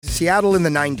Seattle in the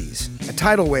 90s. A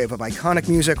tidal wave of iconic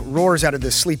music roars out of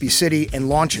this sleepy city and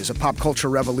launches a pop culture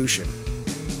revolution.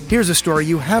 Here's a story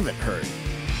you haven't heard.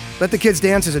 Let the Kids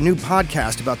Dance is a new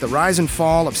podcast about the rise and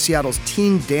fall of Seattle's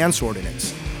teen dance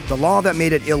ordinance, the law that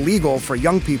made it illegal for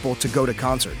young people to go to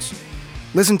concerts.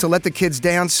 Listen to Let the Kids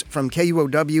Dance from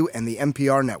KUOW and the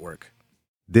NPR network.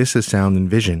 This is Sound and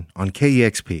Vision on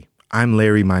KEXP. I'm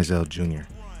Larry Mizell Jr.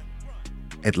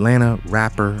 Atlanta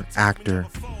rapper, actor,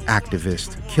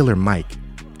 activist Killer Mike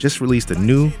just released a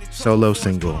new solo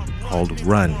single called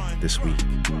Run this week.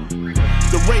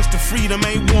 The race to freedom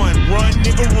ain't won. Run,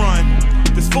 nigga,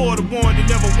 run. This for the one that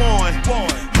never won.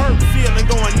 Hurt feeling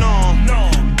going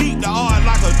on. Beat the odds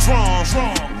like a drum.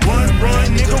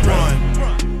 Run, nigga,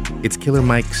 run. It's Killer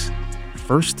Mike's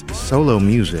first solo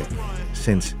music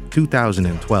since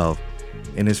 2012,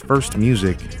 and his first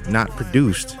music not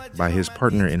produced by his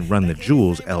partner in Run the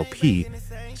Jewels LP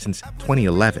since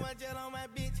 2011.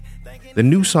 The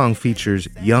new song features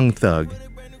Young Thug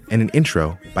and an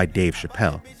intro by Dave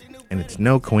Chappelle, and it's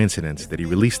no coincidence that he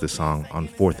released the song on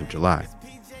 4th of July.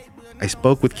 I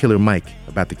spoke with Killer Mike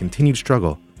about the continued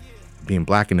struggle of being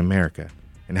black in America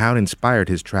and how it inspired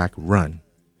his track Run.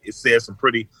 It says some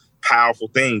pretty powerful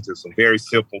things in some very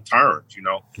simple terms,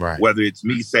 Right. Whether it's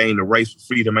me saying the race for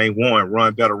freedom ain't won,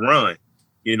 run, better run,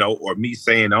 or me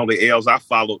saying the only L's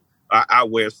I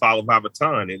wear is followed by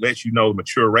baton. It lets you know the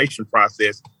maturation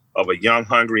process of a young,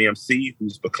 hungry MC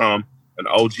who's become an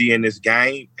OG in this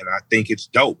game. And I think it's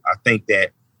dope. I think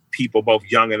that people, both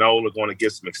young and old, are going to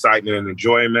get some excitement and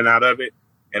enjoyment out of it.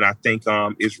 And I think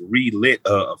it's relit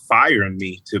a fire in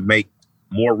me to make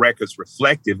more records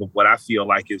reflective of what I feel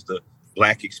like is the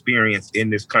Black experience in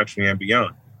this country and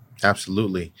beyond.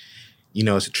 Absolutely.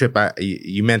 It's a trip.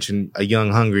 You mentioned a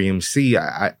young, hungry MC.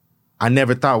 I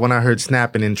never thought when I heard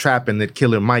Snapping and Trapping that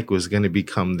Killer Mike was going to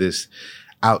become this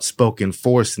outspoken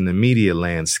force in the media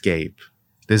landscape.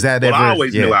 Does that ever? I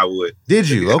always knew I would. Did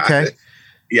you? Okay.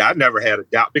 I never had a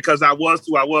doubt because I was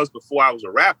who I was before I was a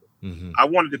rapper. Mm-hmm. I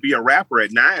wanted to be a rapper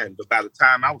at 9, but by the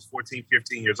time I was 14,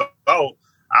 15 years old,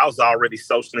 I was already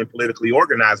socially and politically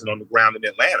organizing on the ground in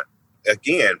Atlanta.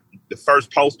 Again, the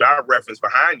first poster I referenced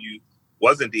behind you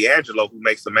wasn't D'Angelo, who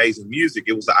makes amazing music.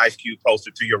 It was the Ice Cube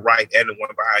poster to your right and the one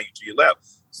behind you to your left.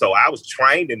 So I was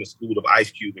trained in the school of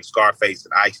Ice Cube and Scarface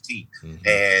and Ice-T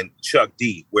and Chuck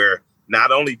D, where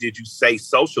not only did you say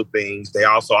social things, they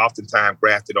also oftentimes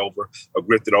grafted over or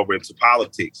grifted over into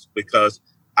politics, because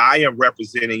I am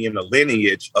representing in the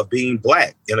lineage of being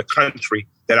Black in a country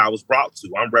that I was brought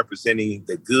to. I'm representing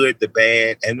the good, the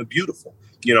bad, and the beautiful.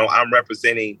 I'm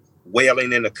representing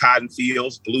wailing in the cotton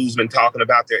fields, bluesmen talking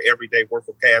about their everyday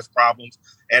working class problems,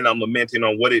 and I'm lamenting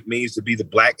on what it means to be the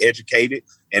Black educated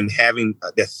and having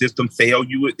that system fail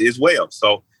you as well.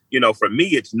 So, for me,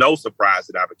 it's no surprise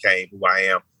that I became who I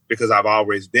am because I've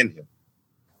always been him.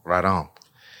 Right on.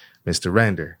 Mr.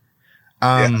 Render.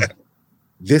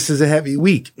 This is a heavy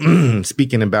week.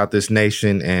 Speaking about this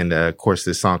nation and, of course,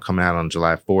 this song coming out on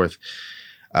July 4th.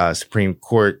 Supreme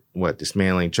Court,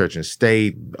 dismantling church and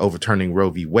state, overturning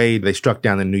Roe v. Wade. They struck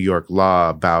down the New York law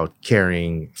about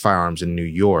carrying firearms in New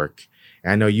York.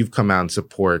 And I know you've come out in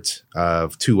support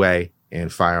of 2A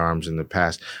and firearms in the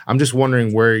past. I'm just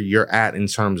wondering where you're at in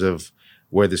terms of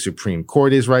where the Supreme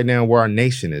Court is right now, where our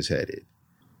nation is headed.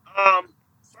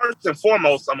 First and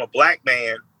foremost, I'm a Black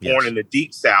man born in the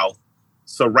Deep South,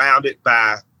 surrounded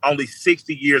by only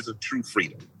 60 years of true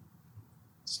freedom.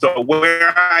 So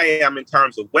where I am in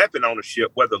terms of weapon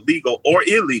ownership, whether legal or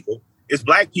illegal, is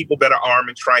Black people better arm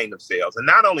and train themselves. And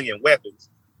not only in weapons,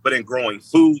 but in growing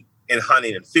food, in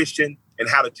hunting and fishing, and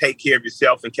how to take care of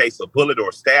yourself in case a bullet or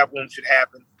a stab wound should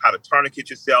happen, how to tourniquet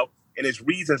yourself. And it's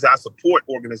reasons I support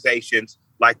organizations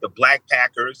like the Black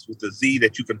Packers with the Z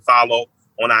that you can follow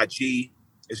on IG.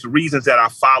 It's the reasons that I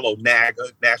follow NAGA,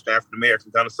 National African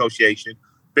American Gun Association,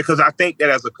 because I think that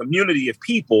as a community of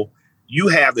people, you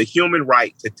have the human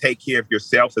right to take care of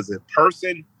yourself as a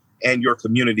person and your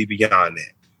community beyond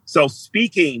that. So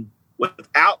speaking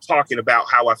without talking about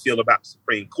how I feel about the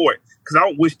Supreme Court, because I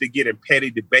don't wish to get in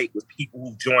petty debate with people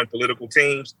who've joined political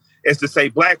teams, is to say,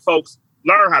 Black folks,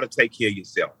 learn how to take care of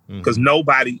yourself. Because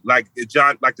nobody, like the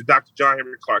Dr. John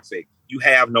Henry Clark said, you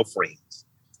have no friends.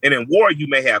 And in war, you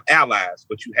may have allies,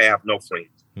 but you have no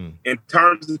friends. In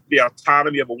terms of the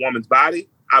autonomy of a woman's body,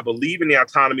 I believe in the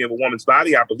autonomy of a woman's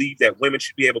body. I believe that women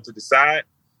should be able to decide.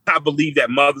 I believe that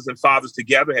mothers and fathers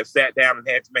together have sat down and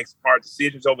had to make some hard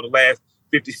decisions over the last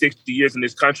 50, 60 years in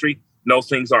this country. Those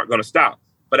things aren't going to stop.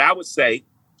 But I would say,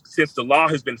 since the law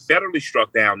has been federally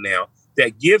struck down now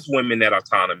that gives women that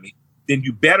autonomy, then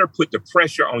you better put the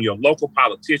pressure on your local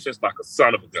politicians like a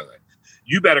son of a gun.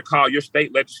 You better call your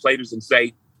state legislators and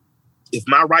say, if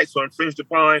my rights are infringed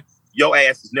upon, your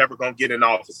ass is never going to get in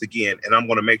office again. And I'm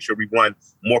going to make sure we run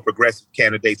more progressive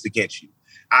candidates against you.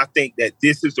 I think that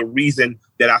this is the reason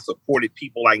that I supported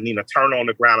people like Nina Turner on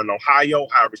the ground in Ohio.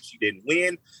 However, she didn't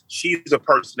win. She's a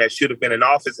person that should have been in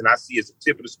office, and I see as a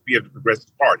tip of the spear of the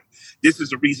Progressive Party. This is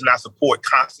the reason I support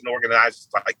constant organizers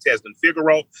like Teslin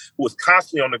Figaro, who is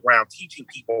constantly on the ground teaching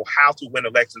people how to win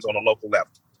elections on a local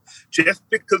level. Just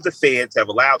because the feds have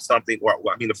allowed something,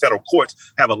 the federal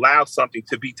courts have allowed something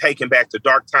to be taken back to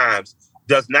dark times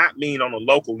does not mean on a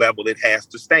local level it has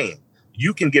to stand.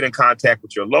 You can get in contact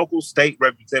with your local state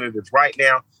representatives right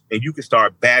now, and you can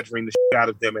start badgering the shit out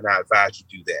of them, and I advise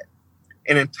you do that.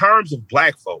 And in terms of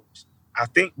Black folks, I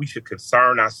think we should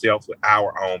concern ourselves with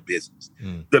our own business.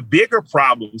 The bigger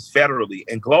problems federally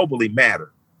and globally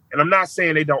matter. And I'm not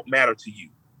saying they don't matter to you,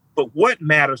 but what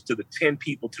matters to the 10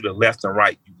 people to the left and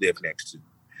right you live next to?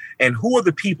 And who are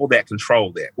the people that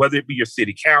control that? Whether it be your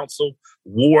city council,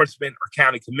 wardsmen, or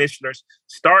county commissioners,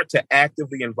 start to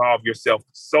actively involve yourself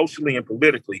socially and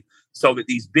politically so that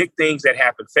these big things that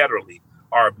happen federally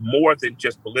are more than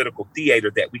just political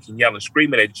theater that we can yell and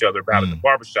scream at each other about in the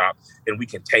barbershop, and we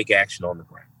can take action on the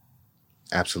ground.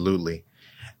 Absolutely.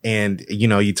 And,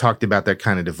 you talked about that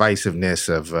kind of divisiveness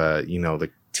of,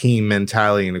 the team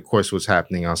mentality and, of course, what's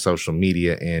happening on social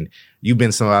media. And you've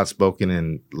been so outspoken,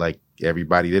 and like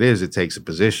everybody that is, it takes a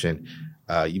position.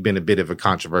 You've been a bit of a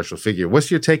controversial figure. What's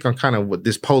your take on kind of what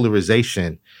this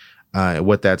polarization,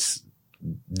 what that's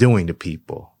doing to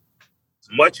people?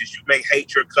 As much as you may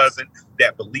hate your cousin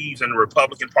that believes in the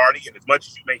Republican Party, and as much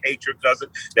as you may hate your cousin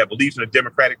that believes in the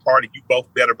Democratic Party, you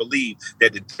both better believe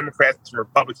that the Democrats and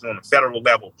Republicans on the federal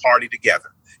level party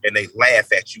together, and they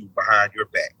laugh at you behind your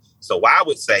back. So I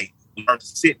would say learn to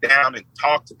sit down and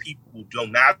talk to people who do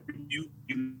not you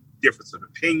difference of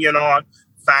opinion on.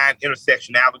 Find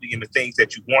intersectionality in the things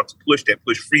that you want to push, that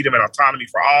push freedom and autonomy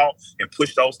for all, and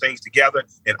push those things together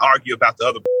and argue about the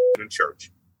other in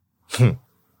church.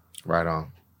 Right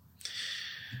on.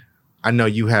 I know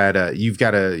you've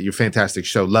got your fantastic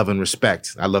show, Love and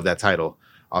Respect. I love that title.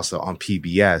 Also on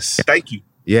PBS. Thank you.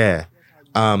 Yeah.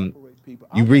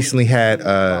 You recently had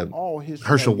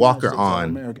Herschel Walker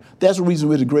on. That's the reason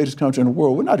we're the greatest country in the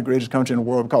world. We're not the greatest country in the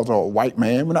world because of a white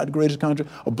man. We're not the greatest country,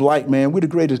 a black man. We're the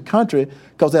greatest country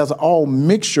because as all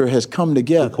mixture has come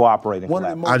together. We're cooperating.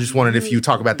 I just wondered if you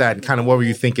talk about that and kind of what were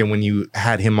you thinking when you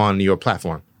had him on your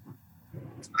platform?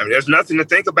 I mean, there's nothing to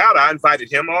think about. I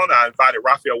invited him on. I invited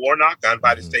Raphael Warnock. I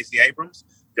invited Stacey Abrams.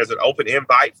 There's an open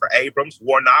invite for Abrams,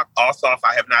 Warnock. Ossoff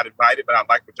I have not invited, but I'd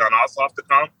like for John Ossoff to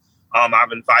come.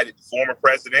 I've invited the former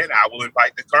president. I will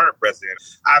invite the current president.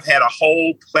 I've had a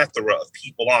whole plethora of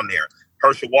people on there.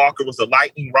 Herschel Walker was a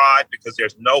lightning rod because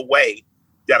there's no way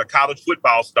that a college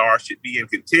football star should be in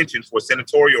contention for a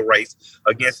senatorial race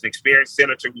against an experienced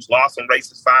senator who's lost some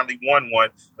races, finally won one,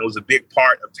 and was a big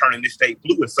part of turning this state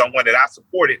blue, and someone that I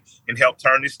supported and helped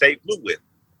turn this state blue with.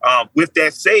 With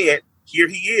that said, here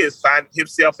he is finding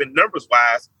himself in numbers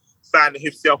wise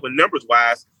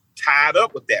tied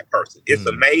up with that person. It's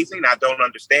amazing. I don't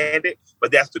understand it,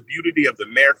 but that's the beauty of the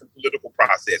American political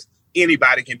process.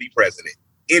 Anybody can be president.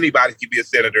 Anybody can be a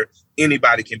senator.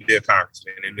 Anybody can be a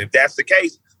congressman. And if that's the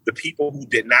case, the people who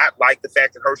did not like the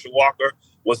fact that Herschel Walker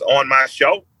was on my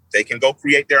show, they can go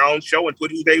create their own show and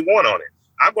put who they want on it.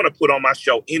 I'm going to put on my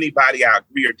show anybody I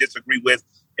agree or disagree with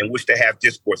and wish to have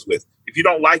discourse with. If you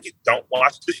don't like it, don't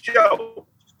watch the show.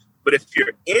 But if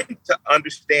you're into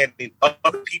understanding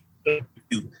other people,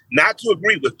 not to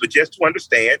agree with, but just to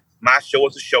understand, my show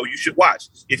is a show you should watch.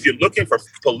 If you're looking for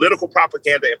political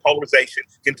propaganda and polarization,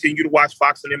 continue to watch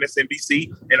Fox and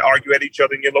MSNBC and argue at each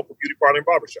other in your local beauty parlor and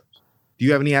barbershops. Do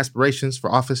you have any aspirations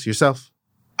for office yourself?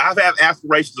 I've had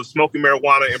aspirations of smoking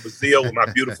marijuana in Brazil with my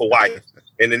beautiful wife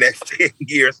in the next 10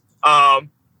 years.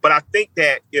 But I think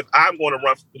that if I'm going to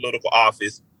run for political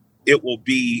office, it will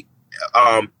be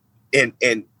in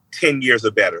 10 years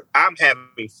or better. I'm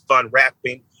having fun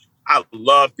rapping. I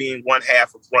love being one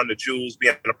half of Run the Jewels,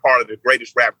 being a part of the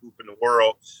greatest rap group in the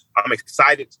world. I'm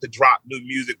excited to drop new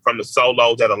music from the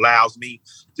solo that allows me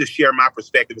to share my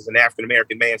perspective as an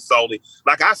African-American man solely.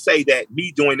 Like I say that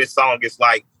me doing this song is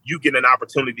like you get an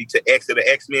opportunity to exit an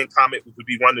X-Men comic, which would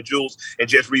be Run the Jewels, and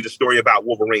just read a story about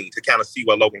Wolverine to kind of see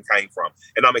where Logan came from.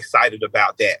 And I'm excited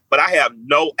about that. But I have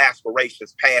no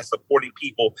aspirations past supporting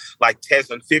people like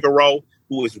Teslin Figaro,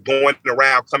 who is going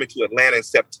around, coming to Atlanta in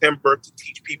September to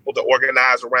teach people to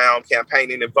organize around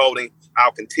campaigning and voting.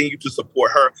 I'll continue to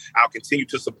support her. I'll continue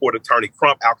to support Attorney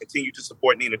Crump. I'll continue to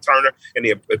support Nina Turner and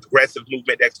the progressive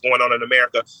movement that's going on in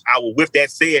America. I will, with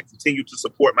that said, continue to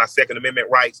support my Second Amendment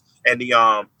rights and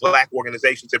the Black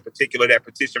organizations in particular that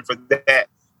petition for that.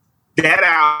 That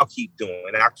I'll keep doing.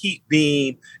 And I'll keep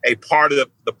being a part of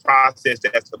the process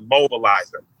that's a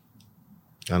mobilizer.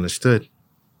 Understood.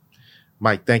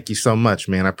 Mike, thank you so much,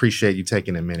 man. I appreciate you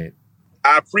taking a minute.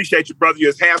 I appreciate you, brother. You're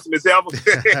as handsome as ever.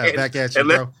 Back at you, and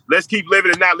bro. Let's keep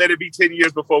living and not let it be 10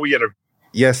 years before we interview.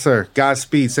 Yes, sir.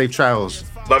 Godspeed. Safe travels.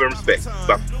 Love and respect.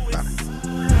 Bye.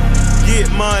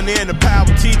 Get money and the power,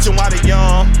 teach them while they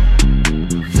young.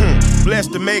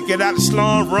 Blessed to make it out the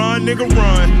slum. Run, nigga,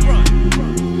 run.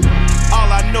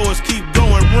 All I know is keep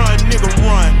going. Run, nigga,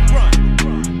 run.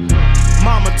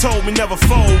 Mama told me never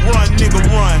fold. Run, nigga,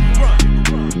 run.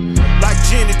 Like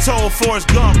Jenny told Forrest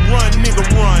Gump. Run, nigga,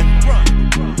 run.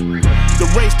 The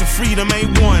race to freedom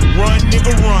ain't won. Run,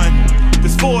 nigga, run.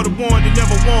 This for the one that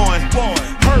never won.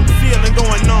 Hurt feeling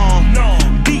going on.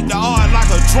 Beat the heart like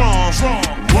a drum.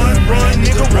 Run,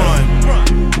 nigga, run.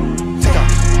 Take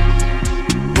off.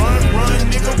 Run,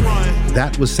 nigga, run.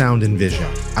 That was Sound and Vision.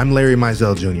 I'm Larry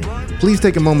Mizell Jr. Please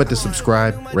take a moment to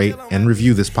subscribe, rate, and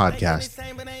review this podcast.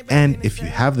 And if you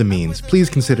have the means, please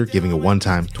consider giving a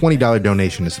one-time $20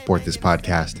 donation to support this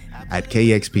podcast at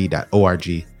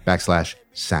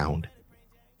kexp.org/sound.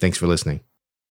 Thanks for listening.